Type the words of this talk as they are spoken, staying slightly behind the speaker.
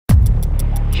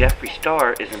Jeffree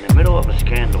Star is in the middle of a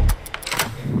scandal.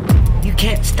 You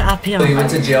can't stop him. So he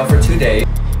went to jail for 2 days.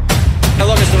 Now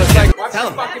look, it's like, tell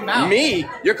him. Me?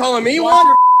 You're calling me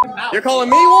one? You're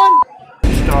calling me one?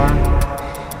 Star,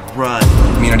 run.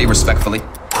 Community, respectfully.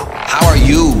 How are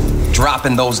you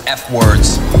dropping those F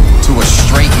words to a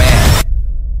straight man?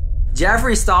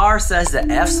 Jeffree Star says the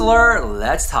F-slur.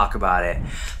 Let's talk about it.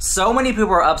 So many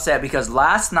people are upset because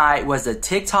last night was the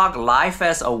TikTok Live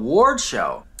Fest award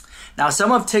show. Now,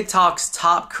 some of TikTok's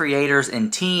top creators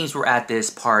and teams were at this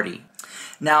party.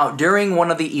 Now, during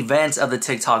one of the events of the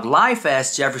TikTok Live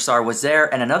Fest, Jeffree Star was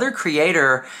there, and another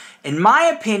creator, in my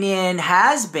opinion,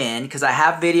 has been, because I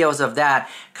have videos of that,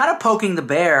 kind of poking the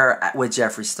bear with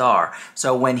Jeffree Star.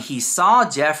 So when he saw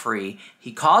Jeffree,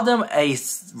 he called him a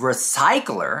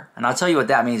recycler, and I'll tell you what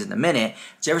that means in a minute.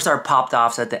 Jeffree Star popped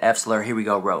off, said the F-slur. Here we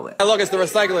go, roll it. Hey, look, it's the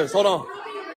recyclers. Hold on.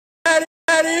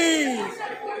 Eddie!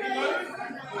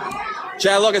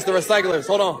 Chad, look, it's the recyclers.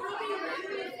 Hold on.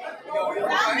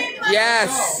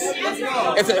 Yes!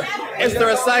 It's the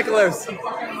recyclers.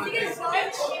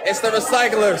 It's the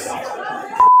recyclers.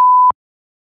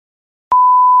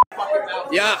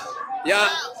 Yeah, yeah.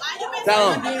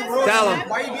 Tell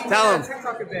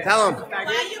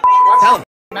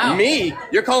him. Me?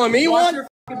 You're calling me one?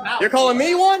 You're calling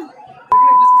me one?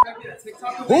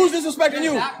 Who's disrespecting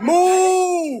you?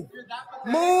 Move!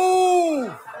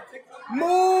 Move!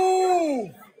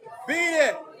 Move! Beat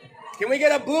it! Can we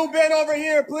get a blue bin over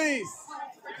here, please?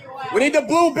 We need the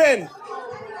blue bin.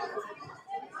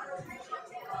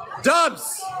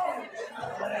 Dubs!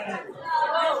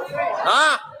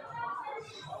 Huh?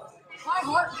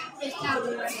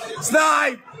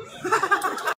 Snipe!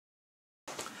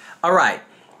 All right.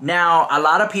 Now, a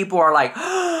lot of people are like,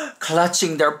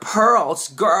 clutching their pearls,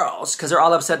 girls, because they're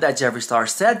all upset that Jeffree Star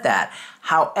said that.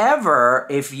 However,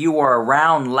 if you were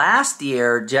around last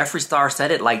year, Jeffree Star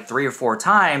said it like 3 or 4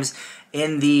 times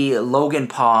in the Logan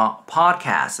Paul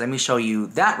podcast. Let me show you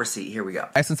that receipt. Here we go.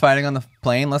 Tyson's fighting on the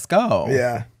plane. Let's go.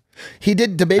 Yeah. He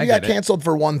did. The baby got canceled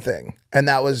for one thing, and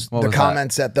that was the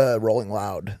comments at the Rolling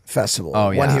Loud festival.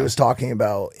 Oh, yeah. When he was talking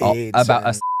about AIDS. About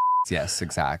us. Yes,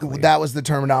 exactly. That was the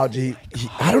terminology.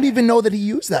 I don't even know that he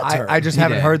used that term. I just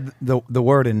haven't heard the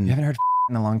word in. You haven't heard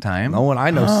in a long time? No one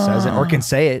I know says it or can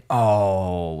say it.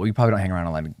 Oh, well, you probably don't hang around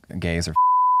a lot of gays or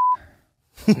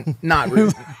Not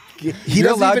really. He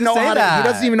doesn't even know how to. He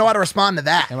doesn't even know how to respond to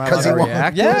that because he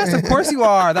won't. Yes, of course you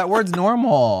are. That word's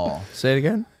normal. Say it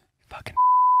again. Fucking.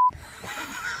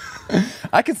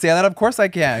 I can say that. Of course I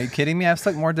can. Are you kidding me? I've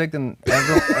sucked more dick than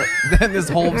than this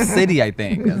whole city. I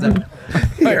think.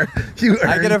 I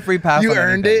get a free pass. You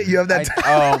earned it. You have that.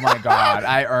 Oh my god,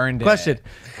 I earned it. Question: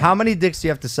 how many dicks do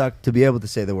you have to suck to be able to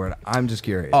say the word? I'm just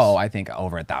curious. Oh, I think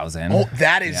over 1,000. Oh,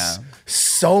 that is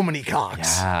so many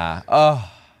cocks. Yeah. Oh.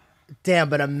 Damn,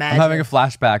 but imagine. I'm having a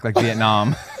flashback like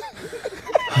Vietnam.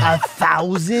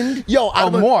 1,000? Yo,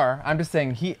 more. I'm just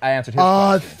saying I answered his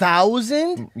question.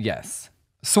 1,000? Yes.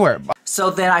 Swear. So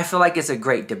then I feel like it's a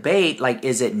great debate. Like,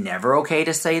 is it never okay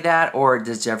to say that? Or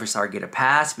does Jeffree Star get a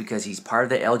pass because he's part of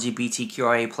the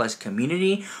LGBTQIA plus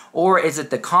community? Or is it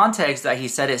the context that he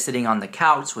said it sitting on the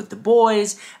couch with the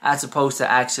boys as opposed to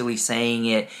actually saying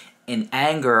it in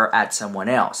anger at someone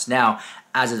else? Now,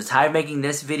 as of the time of making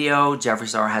this video, Jeffree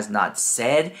Star has not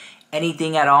said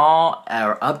anything at all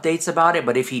or updates about it,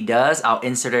 but if he does, I'll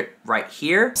insert it right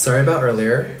here. Sorry about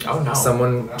earlier. Oh no.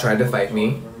 Someone tried to fight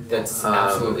me. That's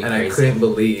absolutely and crazy. I couldn't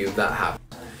believe that happened.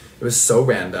 It was so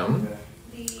random.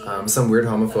 Some weird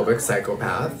homophobic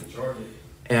psychopath.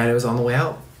 And it was on the way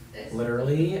out.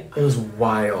 Literally. It was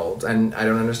wild. And I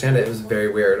don't understand it. It was very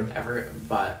weird.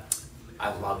 But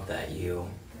I love that you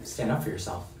stand up for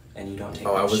yourself and you don't take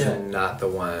I was shit. not the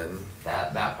one.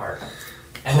 That part.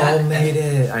 And Paul made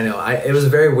it. I know. It was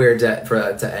very weird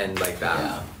to end like that.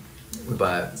 Yeah.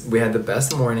 But we had the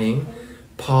best morning.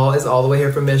 Paul is all the way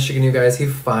here from Michigan, you guys. He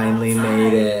finally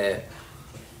made it.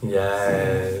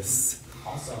 Yes.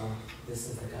 Also, this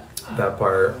is the that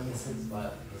part. This is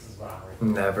what I'm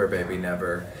working. Never, baby,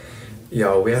 never.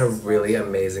 Yo, we had a really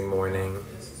amazing morning.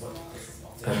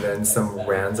 And then some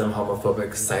random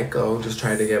homophobic psycho just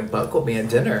tried to get buck with me at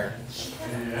dinner.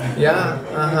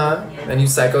 Yeah, And you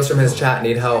psychos from his chat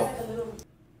need help.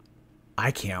 I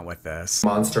can't with this.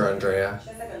 Monster Andrea.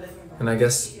 And I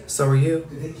guess so are you.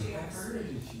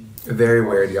 Very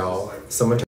weird, y'all.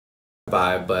 Someone tried to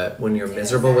vibe, but when you're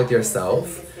miserable with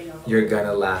yourself, you're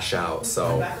gonna lash out.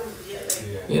 So,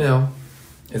 you know,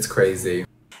 it's crazy.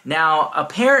 Now,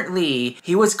 apparently,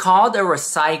 he was called a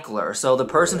recycler. So the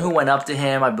person who went up to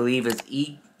him, I believe, is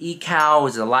eCow,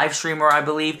 is a live streamer, I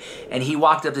believe. And he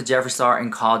walked up to Jeffree Star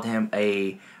and called him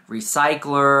a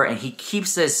recycler. And he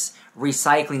keeps this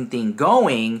recycling thing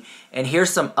going. And here's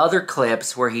some other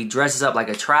clips where he dresses up like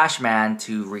a trash man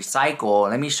to recycle.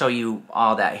 Let me show you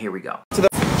all that. Here we go.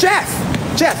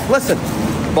 Jeff, listen.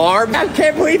 Barb, I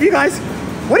can't believe you guys.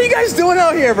 What are you guys doing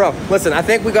out here, bro? Listen, I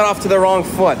think we got off to the wrong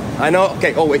foot. I know,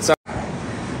 okay, oh wait, sorry.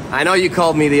 I know you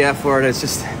called me the F word, it's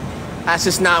just, that's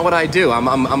just not what I do.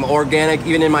 I'm organic,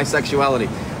 even in my sexuality.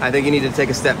 I think you need to take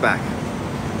a step back.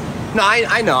 No,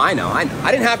 I know.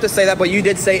 I didn't have to say that, but you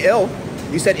did say ill.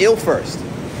 You said ill first.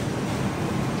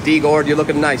 D-Gord, you're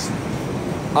looking nice.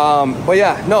 But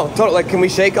yeah, no, totally, like, can we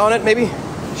shake on it, maybe?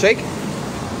 Shake?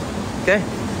 Okay.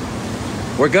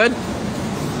 We're good?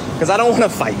 Because I don't want to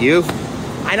fight you.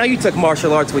 I know you took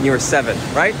martial arts when you were 7,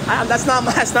 right? That's not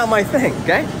my thing,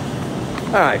 okay?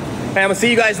 All right. Hey, I'm gonna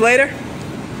see you guys later.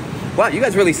 Wow, you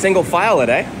guys really single file it,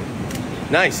 eh?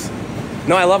 Nice.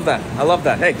 No, I love that. I love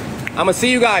that. Hey, I'm gonna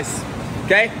see you guys,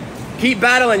 okay? Keep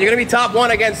battling. You're gonna be top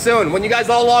 1 again soon. When you guys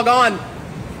all log on,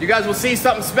 you guys will see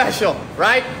something special,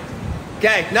 right?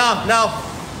 Okay, no.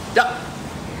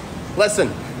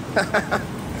 Listen.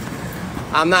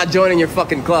 I'm not joining your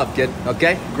fucking club, kid,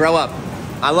 okay? Grow up.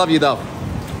 I love you, though.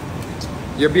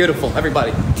 You're beautiful,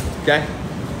 everybody, okay?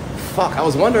 Fuck, I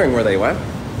was wondering where they went.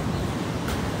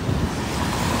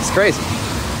 It's crazy.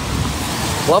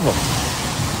 Love them.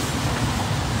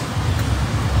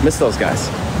 Miss those guys.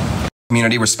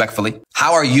 Community, respectfully.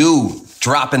 How are you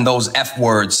dropping those F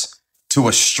words to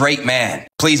a straight man?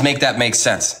 Please make that make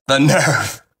sense. The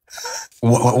nerve.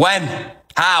 When?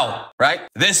 How? Right?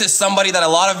 This is somebody that a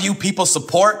lot of you people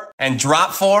support and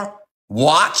drop for,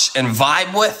 watch and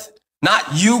vibe with.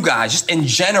 Not you guys, just in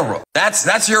general.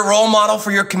 That's your role model for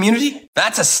your community?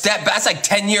 That's a step back. That's like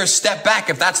 10 years step back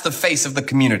if that's the face of the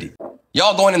community.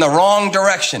 Y'all going in the wrong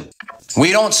direction.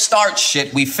 We don't start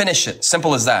shit, we finish it.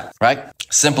 Simple as that, right?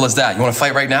 Simple as that. You want to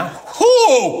fight right now?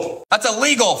 Whoo! That's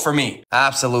illegal for me.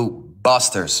 Absolute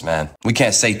busters, man. We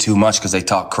can't say too much because they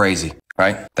talk crazy.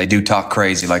 Right? They do talk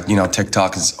crazy. Like, you know,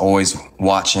 TikTok is always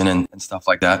watching and stuff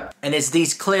like that. And it's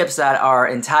these clips that are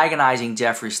antagonizing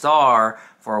Jeffree Star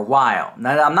for a while.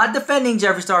 Now, I'm not defending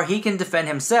Jeffree Star. He can defend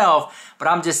himself. But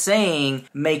I'm just saying,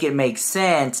 make it make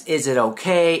sense. Is it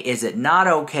okay? Is it not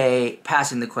okay?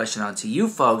 Passing the question on to you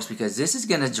folks, because this is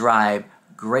going to drive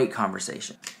great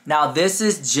conversation. Now, this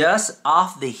is just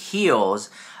off the heels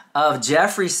of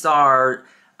Jeffree Star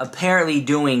apparently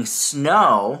doing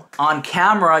snow on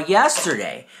camera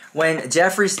yesterday, when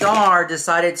Jeffree Star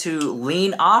decided to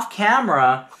lean off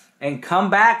camera and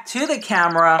come back to the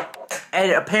camera,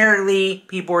 and apparently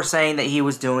people were saying that he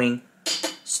was doing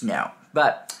snow.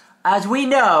 But as we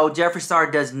know, Jeffree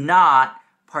Star does not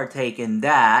partake in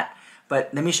that.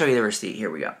 But let me show you the receipt.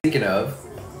 Here we go. Speaking of,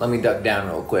 let me duck down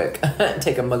real quick.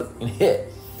 Take a motherfucking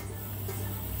hit.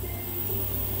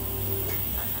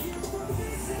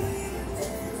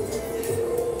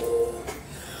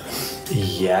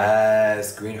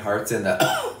 Yes, green hearts in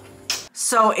the...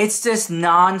 So it's just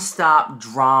non-stop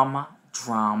drama.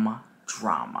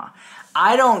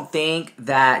 I don't think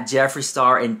that Jeffree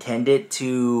Star intended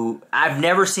to... I've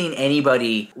never seen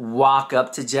anybody walk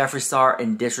up to Jeffree Star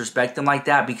and disrespect him like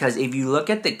that, because if you look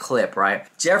at the clip, right,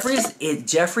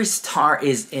 Jeffree Star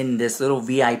is in this little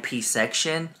VIP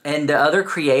section, and the other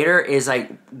creator is like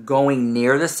going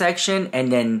near the section and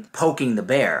then poking the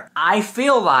bear. I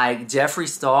feel like Jeffree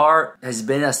Star has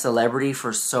been a celebrity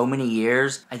for so many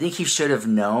years. I think he should have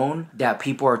known that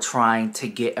people are trying to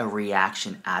get a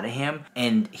reaction out of him,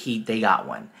 and they got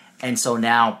one. And so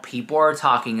now people are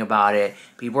talking about it.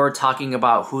 People are talking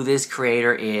about who this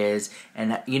creator is,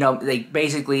 and you know, they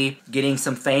basically getting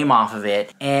some fame off of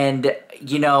it. And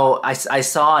you know, I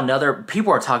saw another,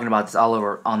 people are talking about this all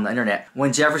over on the internet.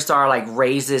 When Jeffree Star like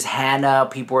raised his hand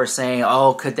up, people were saying,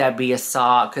 oh, could that be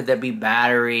assault? Could that be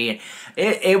battery?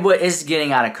 It's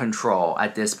getting out of control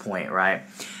at this point, right?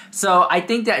 So I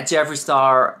think that Jeffree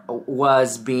Star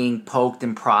was being poked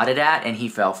and prodded at, and he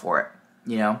fell for it,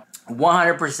 you know?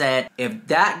 100%. If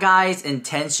that guy's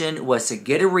intention was to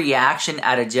get a reaction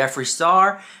out of Jeffree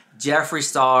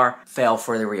Star fell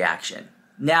for the reaction.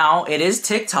 Now, it is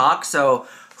TikTok, so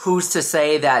who's to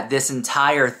say that this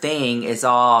entire thing is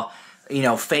all, you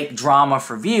know, fake drama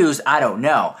for views? I don't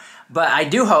know. But I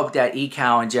do hope that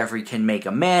eCow and Jeffree can make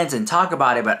amends and talk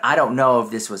about it, but I don't know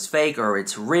if this was fake or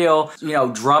it's real. You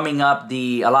know, drumming up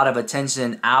a lot of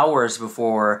attention hours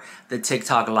before the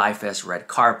TikTok Live Fest red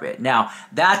carpet. Now,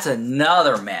 that's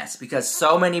another mess, because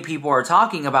so many people are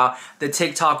talking about the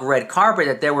TikTok red carpet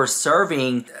that they were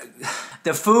serving.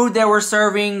 The food they were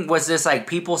serving was just like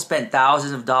people spent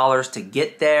thousands of dollars to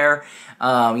get there.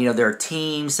 You know, their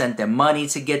team sent them money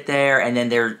to get there, and then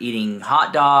they're eating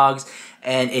hot dogs.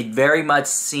 And it very much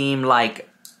seemed like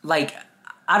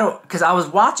because I was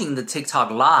watching the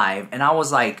TikTok live and I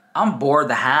was like, I'm bored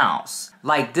the house.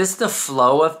 Like this, the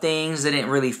flow of things didn't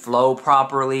really flow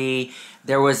properly.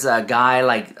 There was a guy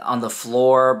like on the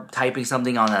floor typing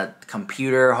something on a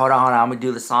computer. Hold on, I'm gonna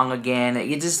do the song again.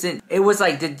 It just didn't, it was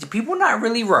like, did people not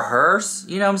really rehearse?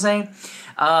 You know what I'm saying?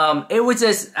 It was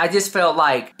just, I just felt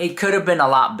like it could have been a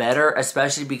lot better,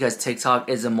 especially because TikTok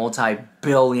is a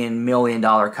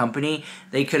multi-billion-million-dollar company.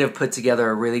 They could have put together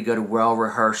a really good,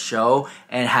 well-rehearsed show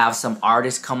and have some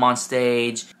artists come on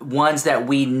stage, ones that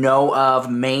we know of,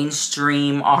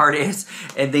 mainstream artists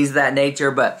and things of that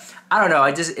nature. But I don't know,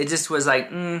 it just was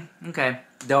like, okay.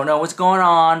 Don't know what's going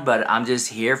on, but I'm just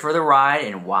here for the ride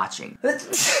and watching.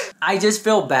 I just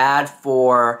feel bad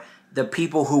for the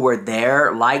people who were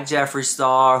there, like Jeffree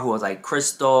Star, who was like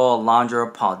Crystal,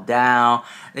 Alondra, Paul Down,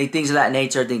 things of that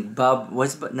nature. I think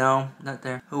no, not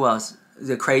there. Who else?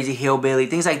 The Crazy Hillbilly,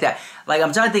 things like that. Like,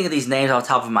 I'm trying to think of these names off the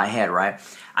top of my head, right?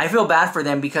 I feel bad for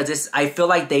them because I feel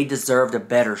like they deserved a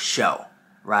better show,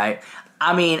 right?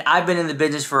 I mean, I've been in the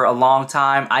business for a long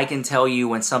time. I can tell you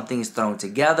when something is thrown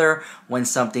together, when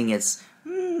something is,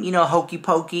 hokey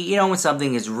pokey, when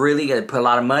something is really going to put a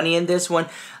lot of money in this one.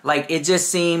 Like, it just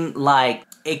seemed like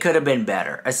it could have been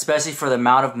better, especially for the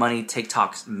amount of money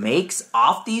TikTok makes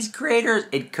off these creators.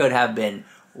 It could have been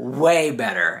way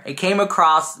better. It came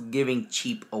across giving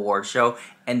cheap award show,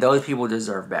 and those people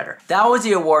deserve better. That was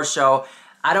the award show.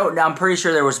 I'm pretty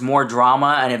sure there was more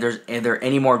drama, and if there's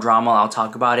any more drama, I'll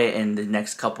talk about it in the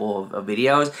next couple of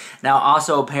videos. Now,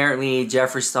 also, apparently,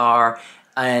 Jeffree Star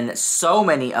and so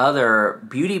many other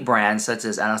beauty brands, such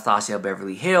as Anastasia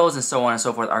Beverly Hills and so on and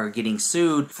so forth, are getting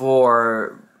sued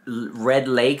for red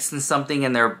lakes and something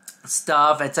in their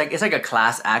stuff. It's like a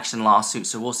class action lawsuit,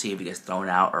 so we'll see if it gets thrown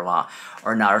out or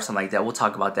not, or something like that. We'll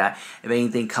talk about that if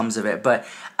anything comes of it. But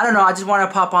I don't know, I just want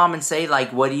to pop on and say,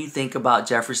 like, what do you think about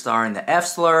Jeffree Star and the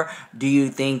SLUR? Do you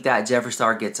think that Jeffree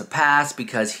Star gets a pass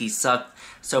because he sucked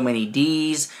so many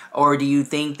D's? Or do you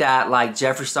think that, like,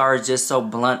 Jeffree Star is just so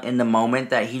blunt in the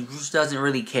moment that he just doesn't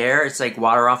really care? It's like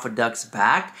water off a duck's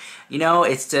back.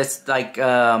 It's just like,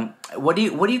 what do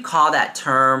you call that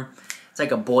term? It's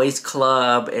like a boys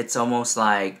club. It's almost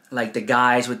like the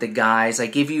guys with the guys.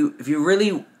 Like, if you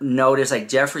really notice, like,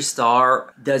 Jeffree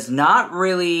Star does not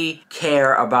really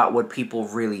care about what people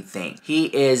really think. He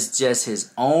is just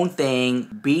his own thing,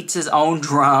 beats his own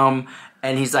drum,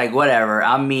 and he's like, whatever,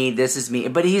 I'm me, this is me.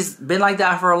 But he's been like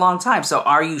that for a long time. So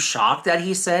are you shocked that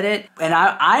he said it? And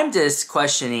I'm just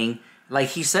questioning, like,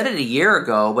 he said it a year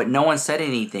ago, but no one said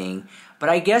anything. But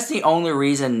I guess the only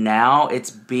reason now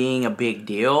it's being a big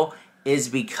deal is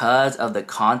because of the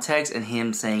context and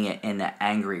him saying it in an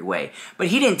angry way. But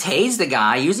he didn't tase the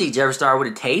guy. Usually Jeffree Star would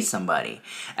have tased somebody.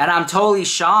 And I'm totally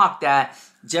shocked that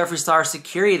Jeffree Star's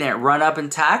security didn't run up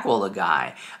and tackle the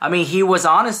guy. I mean, he was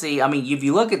honestly, if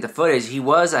you look at the footage, he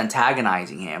was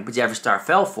antagonizing him, but Jeffree Star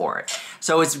fell for it.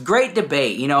 So it's great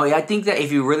debate. I think that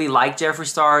if you really like Jeffree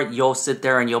Star, you'll sit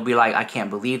there and you'll be like, I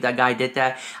can't believe that guy did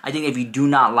that. I think if you do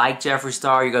not like Jeffree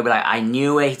Star, you're going to be like, I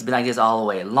knew it. He's been like this all the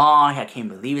way along. I can't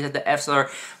believe he said the SLUR.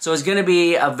 So it's going to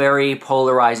be a very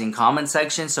polarizing comment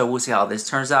section. So we'll see how this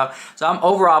turns out. So I'm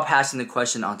overall passing the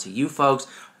question on to you folks.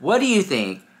 What do you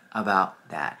think about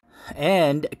that?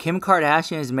 And Kim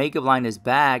Kardashian's makeup line is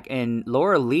back, and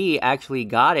Laura Lee actually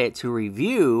got it to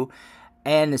review,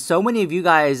 and so many of you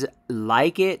guys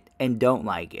like it and don't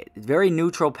like it. It's very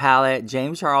neutral palette.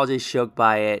 James Charles is shook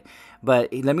by it,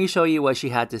 but let me show you what she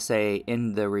had to say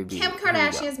in the review. Kim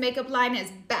Kardashian's makeup line is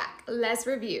back. Let's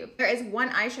review. There is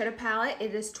one eyeshadow palette.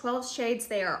 It is 12 shades.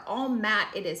 They are all matte.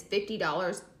 It is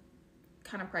 $50.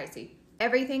 Kind of pricey.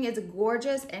 Everything is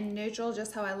gorgeous and neutral,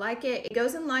 just how I like it. It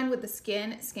goes in line with the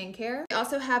skincare. We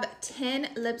also have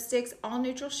 10 lipsticks, all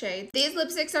neutral shades. These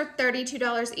lipsticks are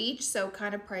 $32 each, so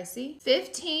kind of pricey.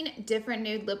 15 different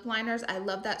nude lip liners. I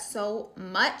love that so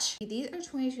much. These are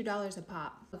 $22 a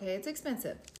pop. Okay, it's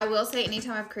expensive. I will say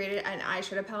anytime I've created an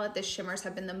eyeshadow palette, the shimmers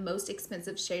have been the most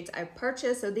expensive shades I've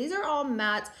purchased. So these are all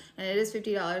matte, and it is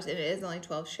 $50, and it is only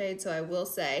 12 shades, so I will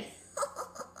say,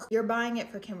 you're buying it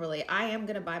for Kimberly. I am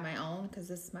gonna buy my own because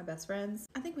this is my best friend's.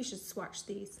 I think we should swatch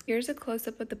these. Here's a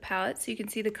close-up of the palette so you can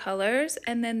see the colors,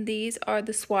 and then these are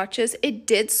the swatches. It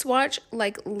did swatch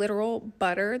like literal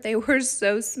butter. They were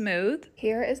so smooth.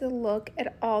 Here is a look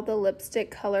at all the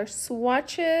lipstick color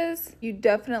swatches. You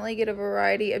definitely get a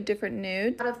variety of different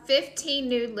nudes. Out of 15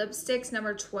 nude lipsticks,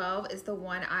 number 12 is the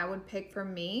one I would pick for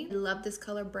me. I love this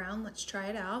color brown. Let's try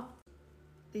it out.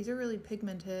 These are really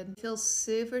pigmented. Feels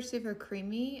super, super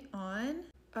creamy on.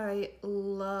 I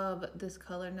love this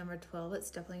color, number 12.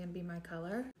 It's definitely gonna be my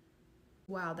color.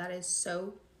 Wow, that is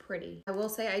so pretty. pretty. I will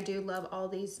say I do love all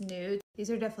these nudes. These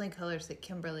are definitely colors that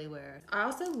Kimberly wears. I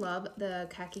also love the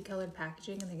khaki colored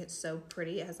packaging. I think it's so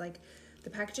pretty. It has like, the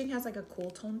packaging has like a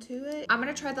cool tone to it. I'm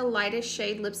gonna try the lightest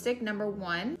shade lipstick, number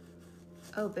 1.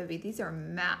 Oh baby, these are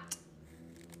matte.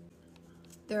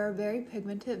 They're very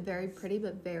pigmented, very pretty,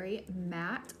 but very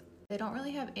matte. They don't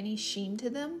really have any sheen to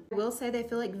them. I will say they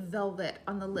feel like velvet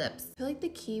on the lips. I feel like the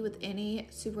key with any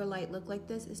super light look like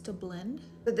this is to blend.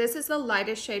 So this is the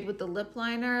lightest shade with the lip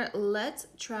liner. Let's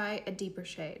try a deeper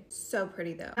shade. So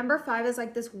pretty though. Number 5 is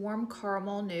like this warm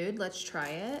caramel nude. Let's try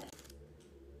it.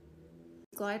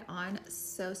 Glide on,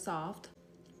 so soft.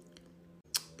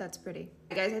 That's pretty.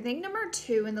 Guys, I think number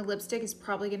 2 in the lipstick is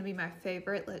probably gonna be my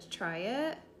favorite. Let's try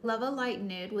it. Love a light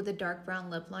nude with a dark brown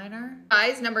lip liner.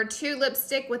 Guys, number 2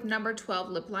 lipstick with number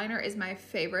 12 lip liner is my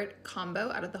favorite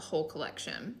combo out of the whole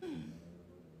collection.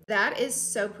 That is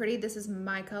so pretty. This is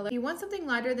my color. If you want something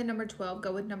lighter than number 12,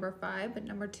 go with number 5, but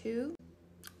number 2,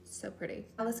 so pretty.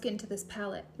 Now let's get into this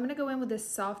palette. I'm gonna go in with this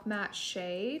soft matte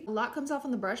shade. A lot comes off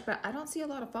on the brush, but I don't see a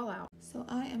lot of fallout. So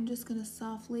I am just gonna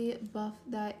softly buff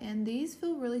that in. These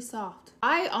feel really soft.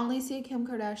 I only see Kim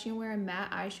Kardashian wearing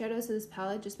matte eyeshadow, so this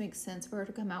palette just makes sense for her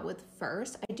to come out with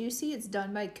first. I do see it's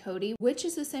done by Coty, which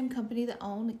is the same company that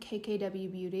own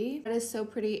KKW Beauty. That is so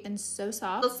pretty and so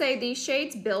soft. I'll say these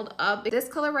shades build up. This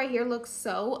color right here looks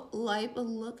so light, but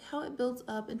look how it builds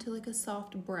up into like a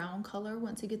soft brown color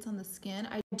once it gets on the skin.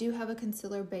 I do have a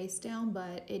concealer base down,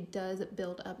 but it does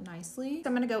build up nicely. So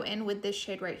I'm gonna go in with this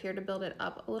shade right here to build it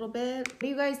up a little bit. What do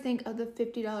you guys think of the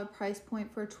 $50 price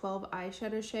point for 12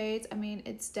 eyeshadow shades? I mean,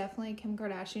 it's definitely Kim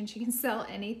Kardashian. She can sell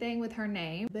anything with her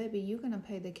name. Baby, you're gonna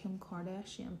pay the Kim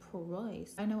Kardashian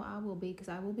price. I know I will be, because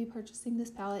I will be purchasing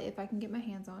this palette if I can get my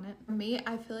hands on it. For me,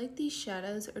 I feel like these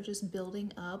shadows are just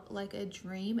building up like a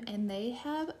dream, and they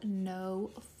have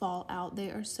no fallout. They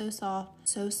are so soft,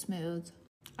 so smooth.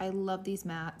 I love these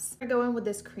mattes. I'm gonna go in with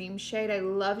this cream shade. I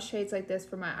love shades like this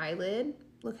for my eyelid.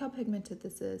 Look how pigmented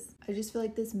this is. I just feel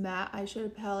like this matte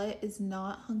eyeshadow palette is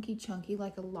not hunky chunky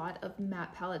like a lot of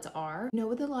matte palettes are. You know,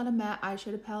 with a lot of matte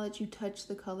eyeshadow palettes, you touch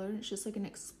the color and it's just like an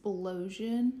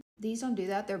explosion. These don't do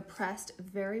that. They're pressed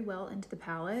very well into the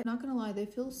palette. Not gonna lie, they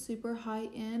feel super high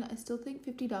end. I still think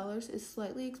 $50 is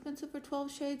slightly expensive for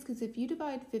 12 shades, because if you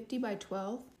divide 50 by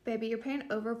 12, baby, you're paying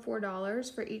over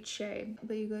 $4 for each shade.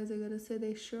 But you guys, I gotta say,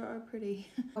 they sure are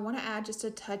pretty. I wanna add just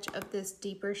a touch of this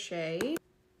deeper shade.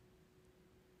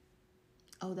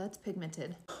 Oh, that's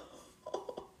pigmented.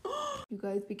 You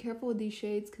guys, be careful with these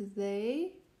shades, because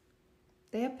they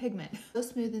have pigment. So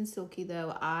smooth and silky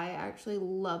though. I actually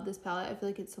love this palette. I feel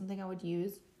like it's something I would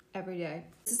use every day.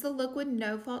 This is the look with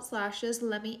no false lashes.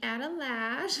 Let me add a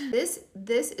lash. This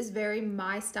is very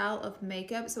my style of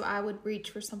makeup, so I would reach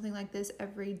for something like this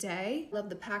every day. Love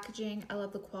the packaging. I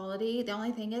love the quality. The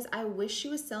only thing is, I wish she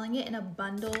was selling it in a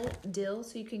bundle deal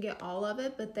so you can get all of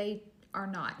it, but they are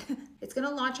not. It's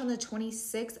gonna launch on the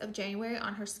 26th of January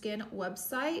on her SKKN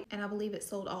website, and I believe it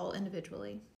sold all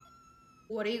individually.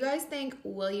 What do you guys think?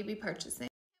 Will you be purchasing?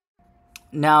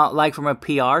 Now, like from a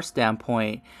PR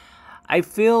standpoint, I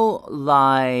feel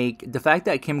like the fact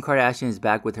that Kim Kardashian is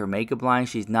back with her makeup line,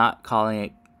 she's not calling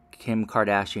it Kim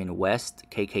Kardashian West,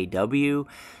 KKW.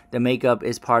 The makeup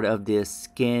is part of this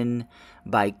Skin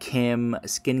by Kim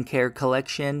skincare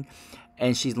collection,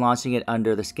 and she's launching it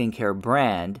under the skincare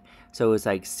brand. So it's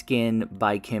like Skin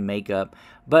by Kim makeup.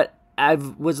 But I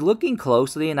was looking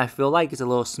closely, and I feel like it's a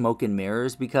little smoke and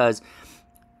mirrors, because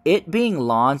it being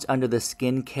launched under the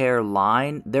skincare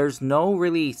line, there's no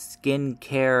really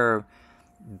skincare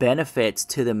benefits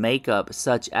to the makeup,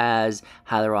 such as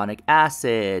hyaluronic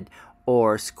acid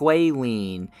or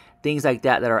squalene, things like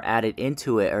that are added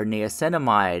into it, or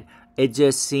niacinamide. It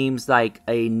just seems like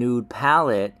a nude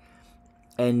palette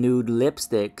and nude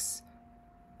lipsticks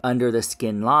under the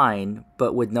skin line,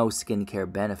 but with no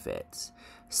skincare benefits.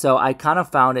 So I kind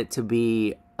of found it to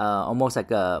be almost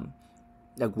like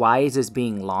why is this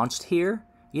being launched here?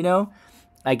 You know,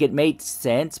 like it made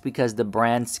sense because the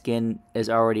brand Skin is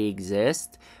already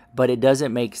exist, but it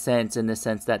doesn't make sense in the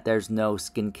sense that there's no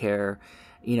skincare,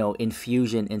 you know,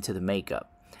 infusion into the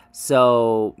makeup.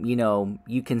 So, you know,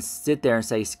 you can sit there and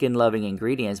say skin loving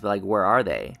ingredients, but like, where are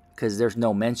they? Because there's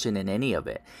no mention in any of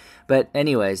it. But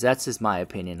anyways, that's just my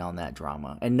opinion on that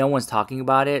drama. And no one's talking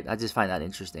about it. I just find that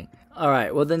interesting. All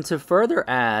right, well then, to further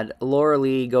add, Laura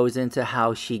Lee goes into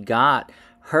how she got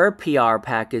her PR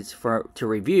package to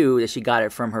review, that she got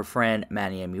it from her friend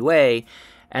MANNY MUA.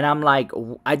 And I'm like,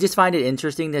 I just find it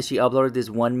interesting that she uploaded this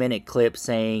 1-minute clip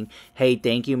saying, hey,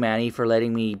 thank you, MANNY, for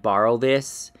letting me borrow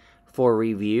this for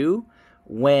review,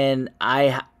 when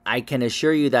I can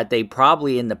assure you that they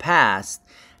probably in the past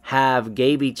have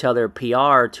gave each other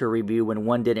PR to review when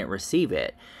one didn't receive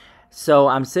it. So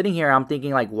I'm sitting here, I'm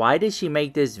thinking like, why did she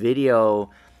make this video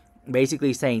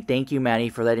basically saying, thank you, Manny,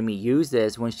 for letting me use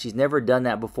this, when she's never done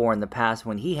that before in the past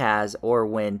when he has, or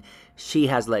when she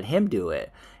has let him do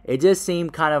it? It just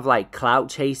seemed kind of like clout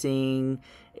chasing.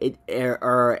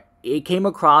 Or it came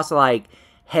across like,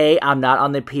 hey, I'm not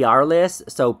on the PR list,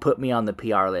 so put me on the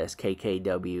PR list,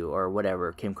 KKW or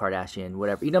whatever, Kim Kardashian,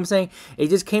 whatever. You know what I'm saying? It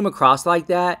just came across like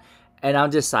that, and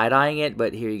I'm just side-eyeing it,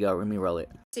 but here you go. Let me roll it.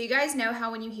 So you guys know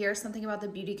how when you hear something about the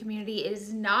beauty community, it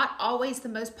is not always the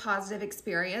most positive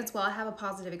experience. Well, I have a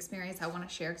positive experience I want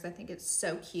to share because I think it's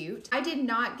so cute. I did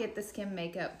not get the SKKN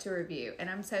makeup to review, and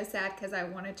I'm so sad because I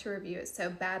wanted to review it so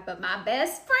bad, but my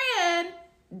best friend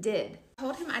did. I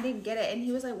told him I didn't get it, and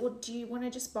he was like, well, do you want to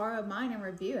just borrow mine and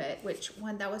review it? Which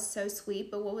one, that was so sweet,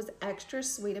 but what was extra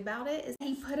sweet about it is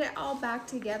he put it all back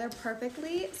together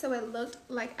perfectly, so it looked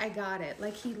like I got it.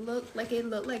 Like it looked like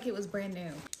it was brand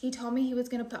new. He told me he was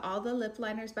gonna put all the lip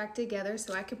liners back together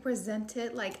so I could present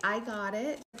it like I got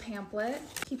it. Pamphlet.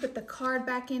 He put the card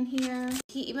back in here.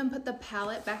 He even put the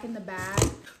palette back in the bag.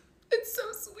 It's so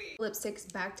sweet.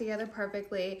 Lipsticks back together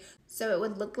perfectly so it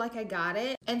would look like I got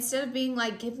it. Instead of being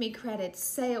like, give me credit,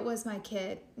 say it was my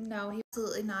kid. No, he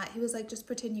absolutely not. He was like, just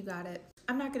pretend you got it.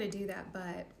 I'm not gonna do that,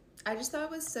 but I just thought it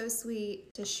was so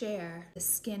sweet to share the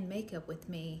SKKN makeup with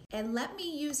me and let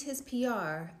me use his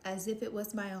PR as if it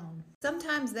was my own.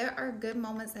 Sometimes there are good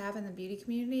moments to have in the beauty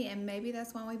community, and maybe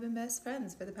that's why we've been best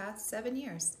friends for the past 7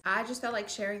 years. I just felt like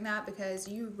sharing that because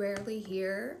you rarely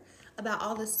hear about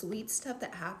all the sweet stuff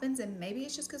that happens, and maybe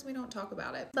it's just because we don't talk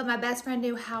about it. But my best friend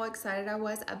knew how excited I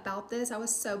was about this. I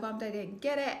was so bummed I didn't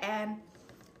get it, and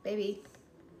baby,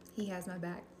 he has my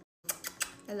back.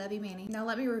 I love you, Manny. Now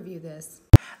let me review this.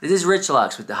 This is Rich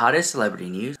Lux with the hottest celebrity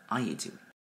news on YouTube.